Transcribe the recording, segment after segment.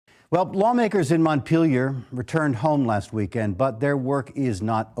Well, lawmakers in Montpelier returned home last weekend, but their work is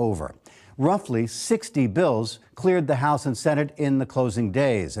not over. Roughly 60 bills cleared the House and Senate in the closing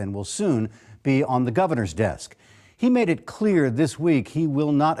days and will soon be on the governor's desk. He made it clear this week he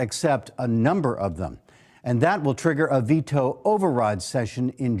will not accept a number of them, and that will trigger a veto override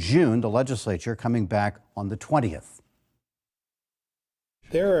session in June, the legislature coming back on the 20th.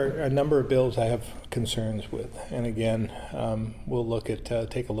 There are a number of bills I have concerns with, and again, we'll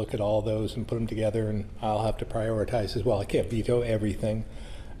take a look at all those and put them together, and I'll have to prioritize as well. I can't veto everything,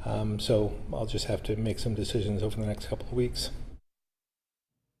 so I'll just have to make some decisions over the next couple of weeks.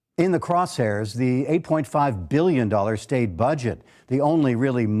 In the crosshairs, the $8.5 billion state budget, the only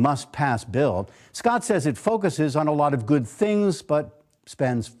really must-pass bill. Scott says it focuses on a lot of good things, but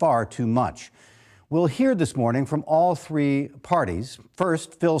spends far too much. We'll hear this morning from all three parties.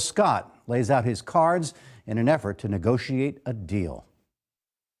 First, Phil Scott lays out his cards in an effort to negotiate a deal.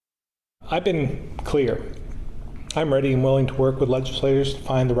 I've been clear. I'm ready and willing to work with legislators to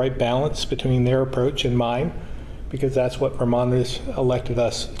find the right balance between their approach and mine, because that's what Vermonters elected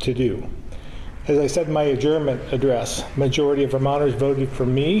us to do. As I said in my adjournment address, majority of Vermonters voted for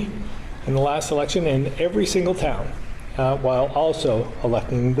me in the last election in every single town, while also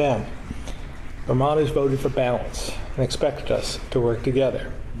electing them. Vermonters voted for balance and expected us to work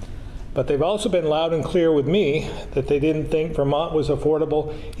together. But they've also been loud and clear with me that they didn't think Vermont was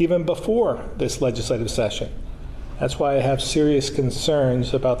affordable even before this legislative session. That's why I have serious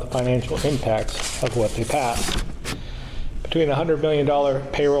concerns about the financial impacts of what they passed. Between a $100 million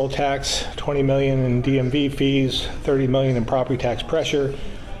payroll tax, $20 million in DMV fees, $30 million in property tax pressure,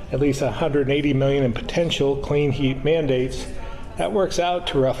 at least $180 million in potential clean heat mandates, that works out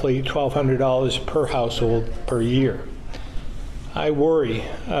to roughly $1,200 per household per year. I worry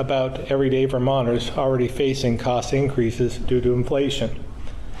about everyday Vermonters already facing cost increases due to inflation.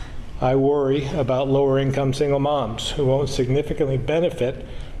 I worry about lower-income single moms who won't significantly benefit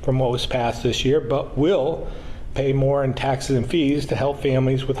from what was passed this year, but will pay more in taxes and fees to help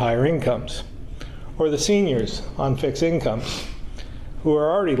families with higher incomes. Or the seniors on fixed incomes who are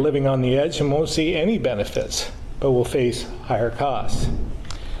already living on the edge and won't see any benefits, but will face higher costs.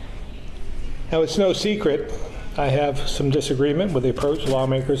 Now, it's no secret I have some disagreement with the approach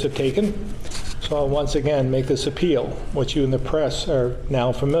lawmakers have taken, so I'll once again make this appeal, which you in the press are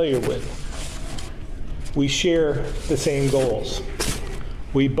now familiar with. We share the same goals.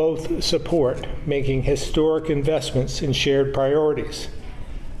 We both support making historic investments in shared priorities,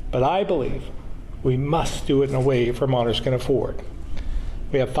 but I believe we must do it in a way Vermonters can afford.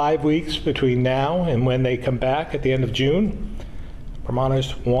 We have 5 weeks between now and when they come back at the end of June.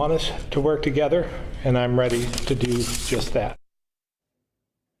 Vermonters want us to work together, and I'm ready to do just that.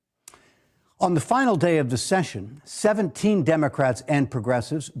 On the final day of the session, 17 Democrats and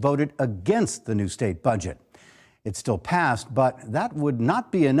progressives voted against the new state budget. It still passed, but that would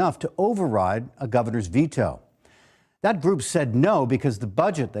not be enough to override a governor's veto. That group said no because the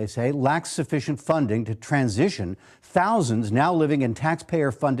budget, they say, lacks sufficient funding to transition thousands now living in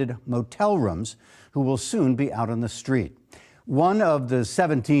taxpayer-funded motel rooms who will soon be out on the street. One of the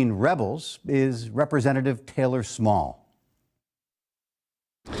 17 rebels is Representative Taylor Small.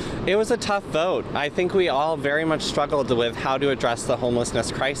 It was a tough vote. I think we all very much struggled with how to address the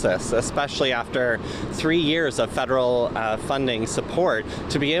homelessness crisis, especially after 3 years of federal funding support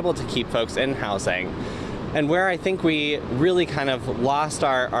to be able to keep folks in housing. And where I think we really kind of lost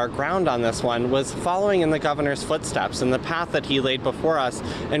our ground on this one was following in the governor's footsteps and the path that he laid before us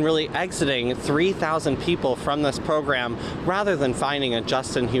and really exiting 3,000 people from this program rather than finding a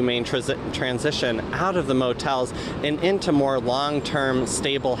just and humane transition out of the motels and into more long-term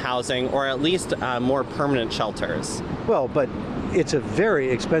stable housing or at least more permanent shelters. Well, but it's a very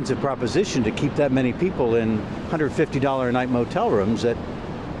expensive proposition to keep that many people in $150 a night motel rooms at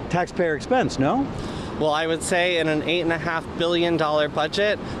taxpayer expense, no? Well, I would say in an $8.5 billion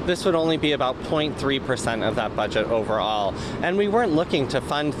budget, this would only be about 0.3% of that budget overall. And we weren't looking to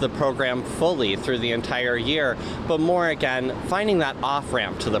fund the program fully through the entire year, but more again, finding that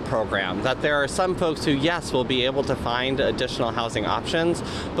off-ramp to the program, that there are some folks who, yes, will be able to find additional housing options,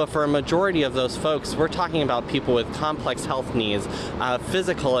 but for a majority of those folks, we're talking about people with complex health needs,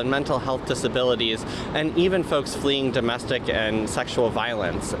 physical and mental health disabilities, and even folks fleeing domestic and sexual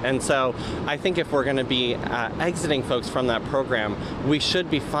violence. And so I think if we're going to be exiting folks from that program, we should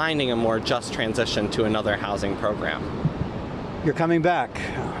be finding a more just transition to another housing program. You're coming back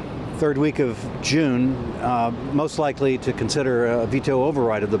third week of June, most likely to consider a veto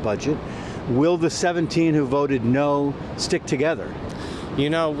override of the budget. Will the 17 who voted no stick together? You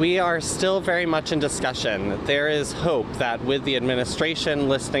know, we are still very much in discussion. There is hope that with the administration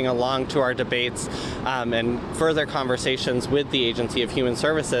listening along to our debates and further conversations with the Agency of Human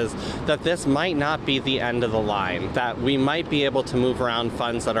Services, that this might not be the end of the line, that we might be able to move around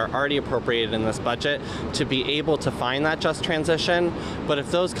funds that are already appropriated in this budget to be able to find that just transition. But if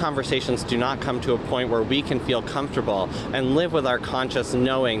those conversations do not come to a point where we can feel comfortable and live with our conscience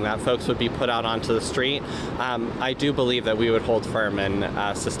knowing that folks would be put out onto the street, I do believe that we would hold firm in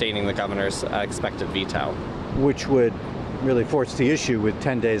sustaining the governor's expected veto. Which would really force the issue with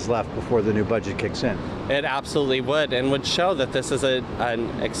 10 days left before the new budget kicks in. It absolutely would, and would show that this is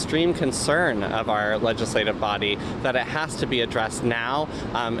an extreme concern of our legislative body, that it has to be addressed now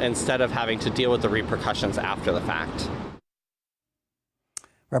instead of having to deal with the repercussions after the fact.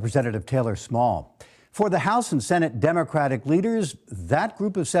 Representative Taylor Small. For the House and Senate Democratic leaders, that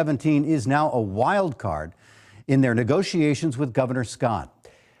group of 17 is now a wild card in their negotiations with Governor Scott.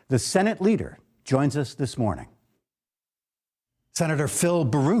 The Senate leader joins us this morning. Senator Phil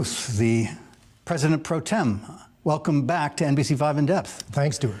Baruth, the President Pro Tem, welcome back to NBC5 In Depth.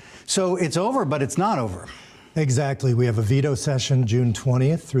 Thanks, Stuart. So it's over, but it's not over. Exactly. We have a veto session June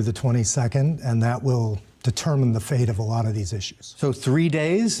 20th through the 22nd, and that will determine the fate of a lot of these issues. So 3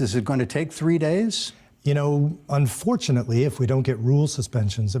 days? Is it going to take 3 days? You know, unfortunately, if we don't get rule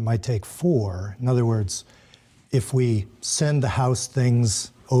suspensions, it might take 4. In other words, if we send the House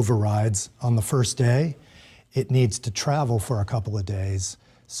things overrides on the first day, it needs to travel for a couple of days.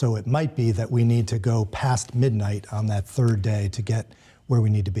 So it might be that we need to go past midnight on that third day to get where we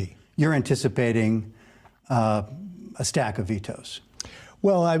need to be. You're anticipating a stack of vetoes.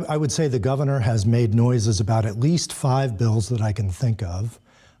 Well, I would say the governor has made noises about at least 5 bills that I can think of.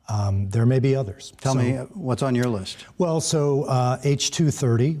 There may be others. Tell me what's on your list. Well, so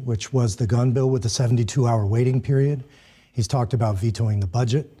H-230, which was the gun bill with the 72-hour waiting period. He's talked about vetoing the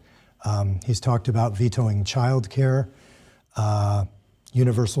budget. He's talked about vetoing childcare,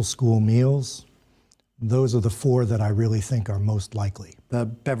 universal school meals. Those are the 4 that I really think are most likely. The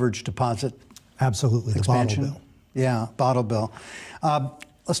beverage deposit Absolutely, expansion. The bottle bill. Yeah, bottle bill.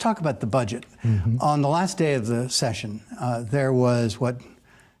 Let's talk about the budget. On the last day of the session, there was what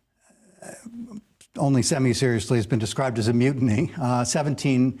only semi-seriously has been described as a mutiny.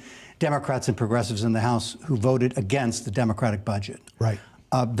 17 Democrats and progressives in the House who voted against the Democratic budget. Right.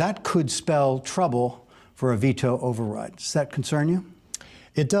 That could spell trouble for a veto override. Does that concern you?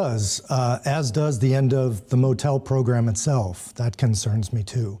 It does, as does the end of the motel program itself. That concerns me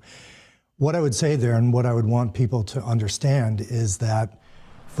too. What I would say there, and what I would want people to understand, is that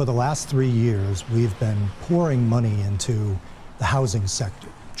for the last 3 years, we've been pouring money into the housing sector,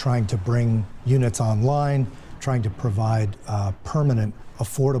 trying to bring units online, trying to provide permanent,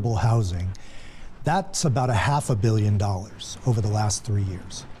 affordable housing. That's about $500 million over the last 3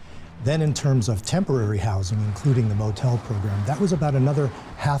 years. Then in terms of temporary housing, including the motel program, that was about another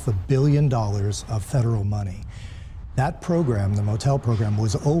 $500 million of federal money. That program, the motel program,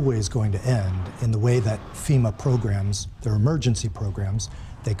 was always going to end in the way that FEMA programs, their emergency programs,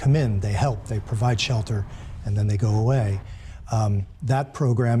 they come in, they help, they provide shelter, and then they go away. That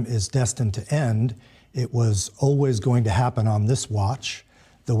program is destined to end. It was always going to happen on this watch,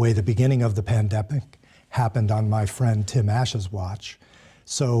 the way the beginning of the pandemic happened on my friend Tim Ash's watch.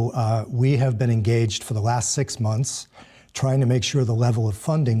 So we have been engaged for the last 6 months trying to make sure the level of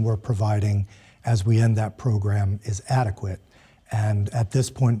funding we're providing as we end that program is adequate. And at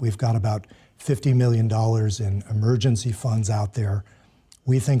this point, we've got about $50 million in emergency funds out there.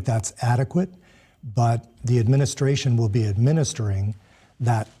 We think that's adequate, but the administration will be administering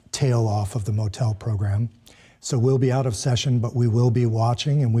that tail off of the motel program. So we'll be out of session, but we will be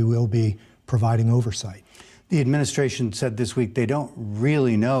watching and we will be providing oversight. The administration said this week they don't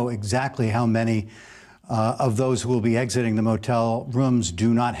really know exactly how many of those who will be exiting the motel rooms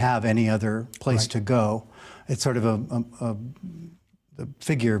do not have any other place to go. It's sort of the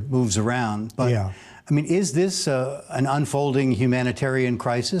figure moves around. But yeah. I mean, is this an unfolding humanitarian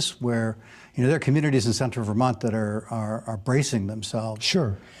crisis where, you know, there are communities in central Vermont that are bracing themselves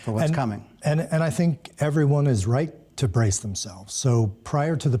Sure. for what's coming? And I think everyone is right to brace themselves. So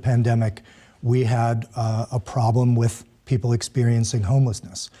prior to the pandemic, we had a problem with people experiencing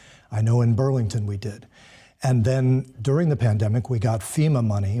homelessness. I know in Burlington we did. And then during the pandemic, we got FEMA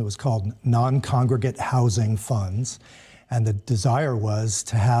money. It was called non-congregate housing funds. And the desire was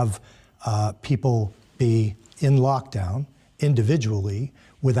to have people be in lockdown individually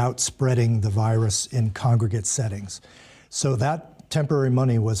without spreading the virus in congregate settings. So that temporary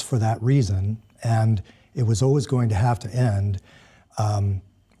money was for that reason, and it was always going to have to end.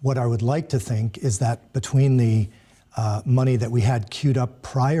 What I would like to think is that between the money that we had queued up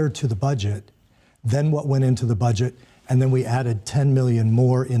prior to the budget, then what went into the budget, and then we added 10 million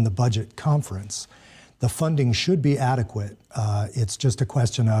more in the budget conference. The funding should be adequate. It's just a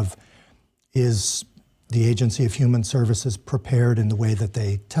question of, is the Agency of Human Services prepared in the way that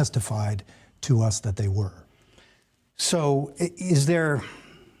they testified to us that they were? So is there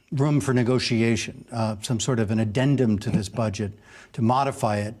room for negotiation, some sort of an addendum to this budget to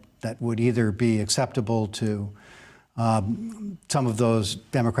modify it that would either be acceptable to some of those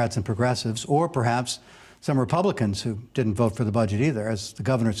Democrats and progressives, or perhaps some Republicans who didn't vote for the budget either, as the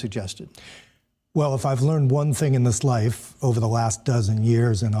governor suggested? Well, if I've learned one thing in this life over the last dozen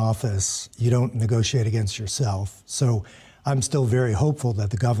years in office, you don't negotiate against yourself. So I'm still very hopeful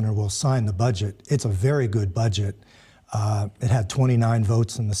that the governor will sign the budget. It's a very good budget. It had 29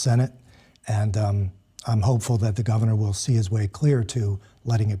 votes in the Senate, and I'm hopeful that the governor will see his way clear to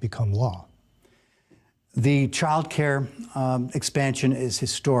letting it become law. The child care expansion is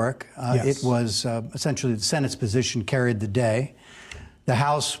historic. Yes. It was essentially the Senate's position carried the day. The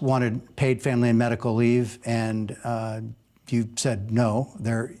House wanted paid family and medical leave, and you said no.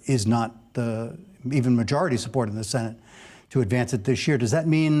 There is not even majority support in the Senate to advance it this year. Does that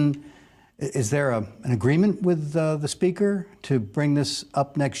mean, is there an agreement with the Speaker to bring this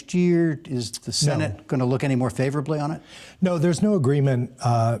up next year? Is the Senate going to look any more favorably on it? No, there's no agreement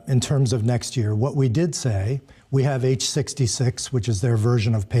in terms of next year. What we did say, we have H66, which is their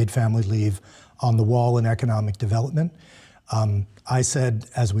version of paid family leave, on the wall in economic development. I said,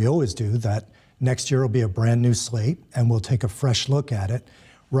 as we always do, that next year will be a brand new slate and we'll take a fresh look at it.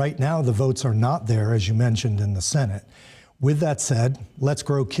 Right now, the votes are not there, as you mentioned, in the Senate. With that said, Let's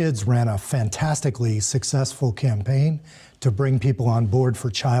Grow Kids ran a fantastically successful campaign to bring people on board for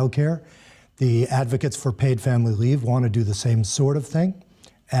childcare. The advocates for paid family leave want to do the same sort of thing.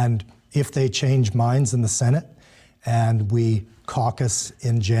 And if they change minds in the Senate and we caucus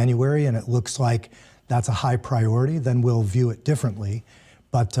in January and it looks like that's a high priority, then we'll view it differently.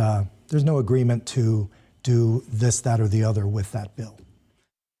 But there's no agreement to do this, that, or the other with that bill.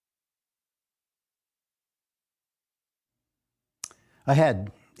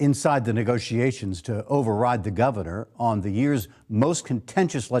 Ahead, inside the negotiations to override the governor on the year's most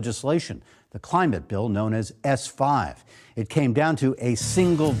contentious legislation, the climate bill known as S5. It came down to a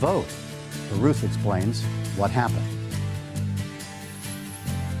single vote. Baruth explains what happened.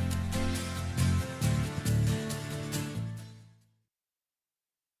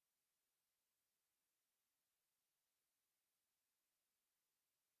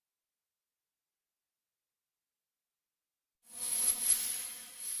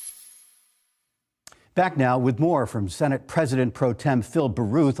 Back now with more from Senate President Pro Tem Phil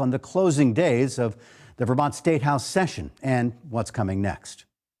Baruth on the closing days of the Vermont State House session and what's coming next.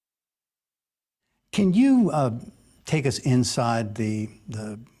 Can you take us inside the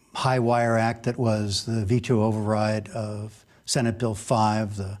high wire act that was the veto override of Senate Bill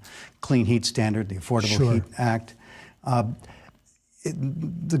 5, the Clean Heat Standard, the Affordable Heat Act?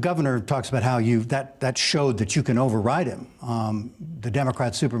 The governor talks about how that showed that you can override him, the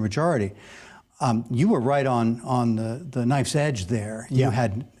Democrat supermajority. You were right on the knife's edge there. You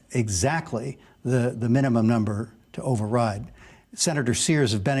had exactly the minimum number to override. Senator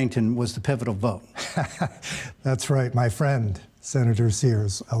Sears of Bennington was the pivotal vote. That's right, my friend, Senator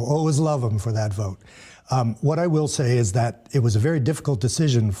Sears. I'll always love him for that vote. What I will say is that it was a very difficult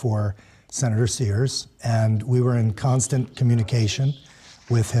decision for Senator Sears, and we were in constant communication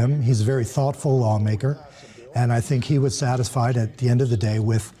with him. He's a very thoughtful lawmaker, and I think he was satisfied at the end of the day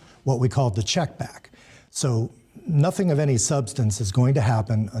with what we called the check back. So nothing of any substance is going to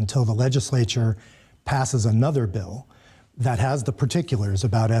happen until the legislature passes another bill that has the particulars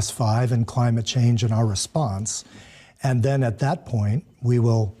about S5 and climate change and our response. And then at that point, we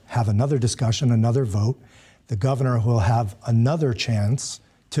will have another discussion, another vote. The governor will have another chance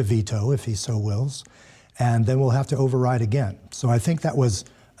to veto if he so wills, and then we'll have to override again. So I think that was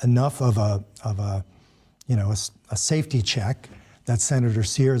enough of a safety check that Senator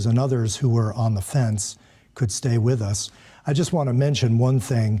Sears and others who were on the fence could stay with us. I just want to mention one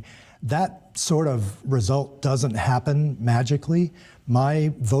thing. That sort of result doesn't happen magically.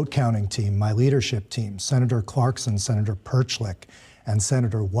 My vote counting team, my leadership team, Senator Clarkson, Senator Perchlik, and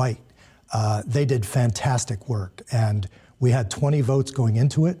Senator White, they did fantastic work. And we had 20 votes going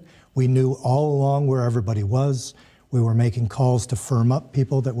into it. We knew all along where everybody was. We were making calls to firm up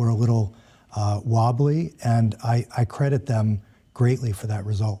people that were a little wobbly, and I credit them greatly for that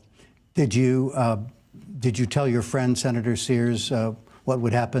result. Did you tell your friend Senator Sears what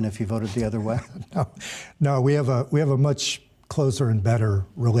would happen if you voted the other way? No, we have a much closer and better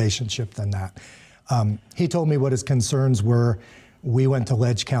relationship than that. He told me what his concerns were. We went to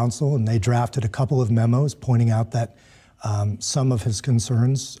Ledge Council, and they drafted a couple of memos pointing out that some of his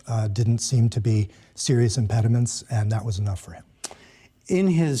concerns didn't seem to be serious impediments, and that was enough for him. In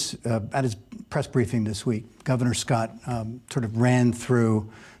his at his press briefing this week, Governor Scott sort of ran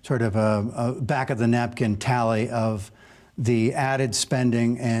through sort of a back of the napkin tally of the added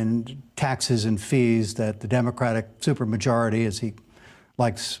spending and taxes and fees that the Democratic supermajority, as he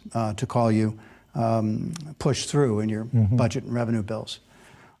likes to call you, pushed through in your budget and revenue bills.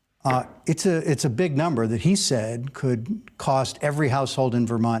 It's a big number that he said could cost every household in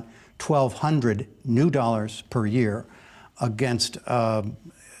Vermont $1,200 new dollars per year, against a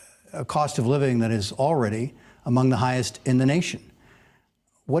cost of living that is already among the highest in the nation.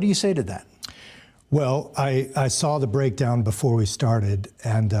 What do you say to that? Well, I saw the breakdown before we started,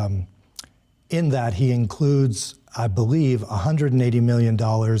 and in that he includes, I believe, $180 million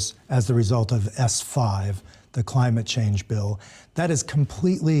as the result of S5, the climate change bill. That is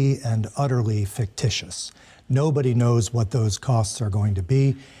completely and utterly fictitious. Nobody knows what those costs are going to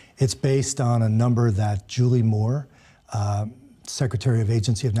be. It's based on a number that Julie Moore, Secretary of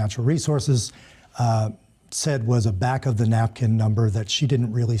Agency of Natural Resources, said was a back-of-the-napkin number that she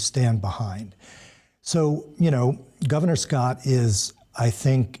didn't really stand behind. So, you know, Governor Scott is, I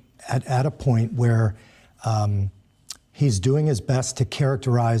think, at a point where he's doing his best to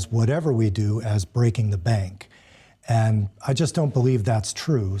characterize whatever we do as breaking the bank. And I just don't believe that's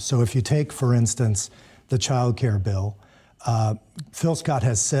true. So if you take, for instance, the child care bill, Phil Scott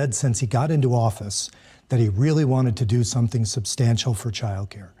has said since he got into office that he really wanted to do something substantial for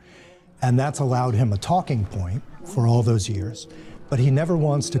childcare. And that's allowed him a talking point for all those years. But he never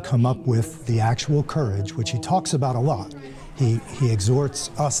wants to come up with the actual courage, which he talks about a lot. He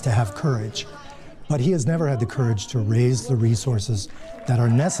exhorts us to have courage. But he has never had the courage to raise the resources that are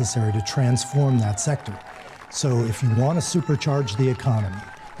necessary to transform that sector. So if you want to supercharge the economy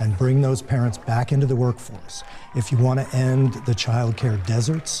and bring those parents back into the workforce, if you want to end the child care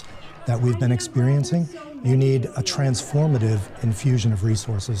deserts that we've been experiencing, you need a transformative infusion of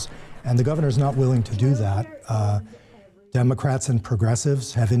resources. And the governor's not willing to do that. Democrats and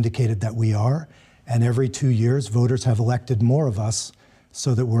progressives have indicated that we are, and every 2 years, voters have elected more of us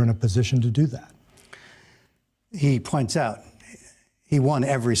so that we're in a position to do that. He points out he won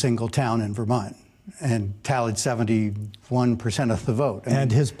every single town in Vermont and tallied 71% of the vote.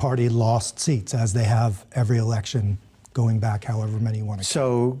 And his party lost seats, as they have every election going back however many you want to count.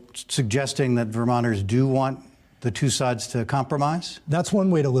 So suggesting that Vermonters do want the two sides to compromise? That's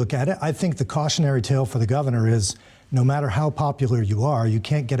one way to look at it. I think the cautionary tale for the governor is no matter how popular you are, you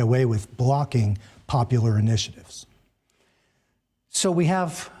can't get away with blocking popular initiatives. So we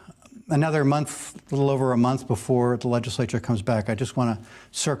have another month, a little over a month before the legislature comes back. I just want to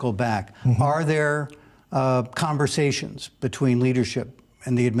circle back. Are there conversations between leadership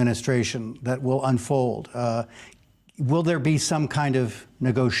and the administration that will unfold? Will there be some kind of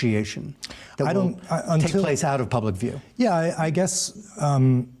negotiation that will take place out of public view? Yeah, I guess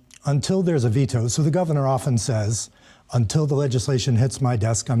until there's a veto. So the governor often says, until the legislation hits my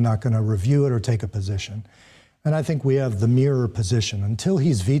desk, I'm not going to review it or take a position. And I think we have the mirror position. Until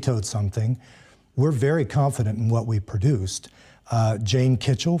he's vetoed something, we're very confident in what we produced. Jane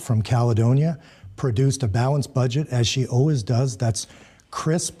Kitchell from Caledonia produced a balanced budget, as she always does, that's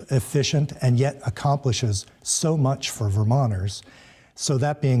crisp, efficient, and yet accomplishes so much for Vermonters. So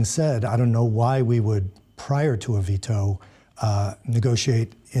that being said, I don't know why we would, prior to a veto,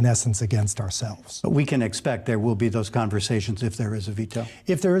 negotiate, in essence, against ourselves. But we can expect there will be those conversations if there is a veto.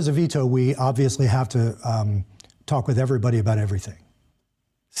 If there is a veto, we obviously have to talk with everybody about everything.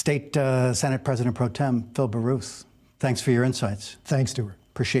 State Senate President Pro Tem Phil Baruth, thanks for your insights. Thanks, Stuart.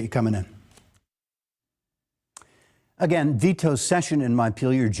 Appreciate you coming in. Again, veto session in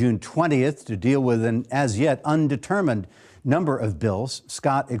Montpelier June 20th to deal with an as yet undetermined number of bills.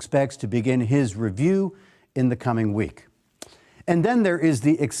 Scott expects to begin his review in the coming week. And then there is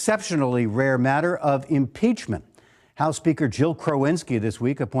the exceptionally rare matter of impeachment. House Speaker Jill Krowinski this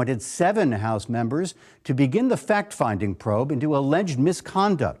week appointed 7 House members to begin the fact-finding probe into alleged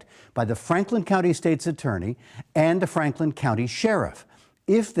misconduct by the Franklin County State's Attorney and the Franklin County Sheriff.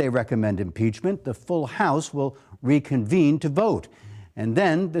 If they recommend impeachment, the full House will reconvene to vote. And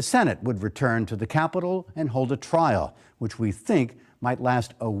then the Senate would return to the Capitol and hold a trial, which we think might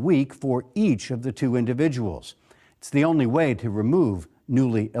last a week for each of the 2 individuals. It's the only way to remove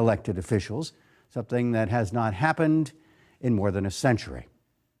newly elected officials, something that has not happened in more than a century.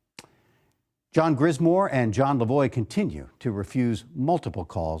 John Grismore and John Lavoie continue to refuse multiple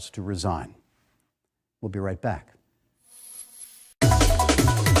calls to resign. We'll be right back.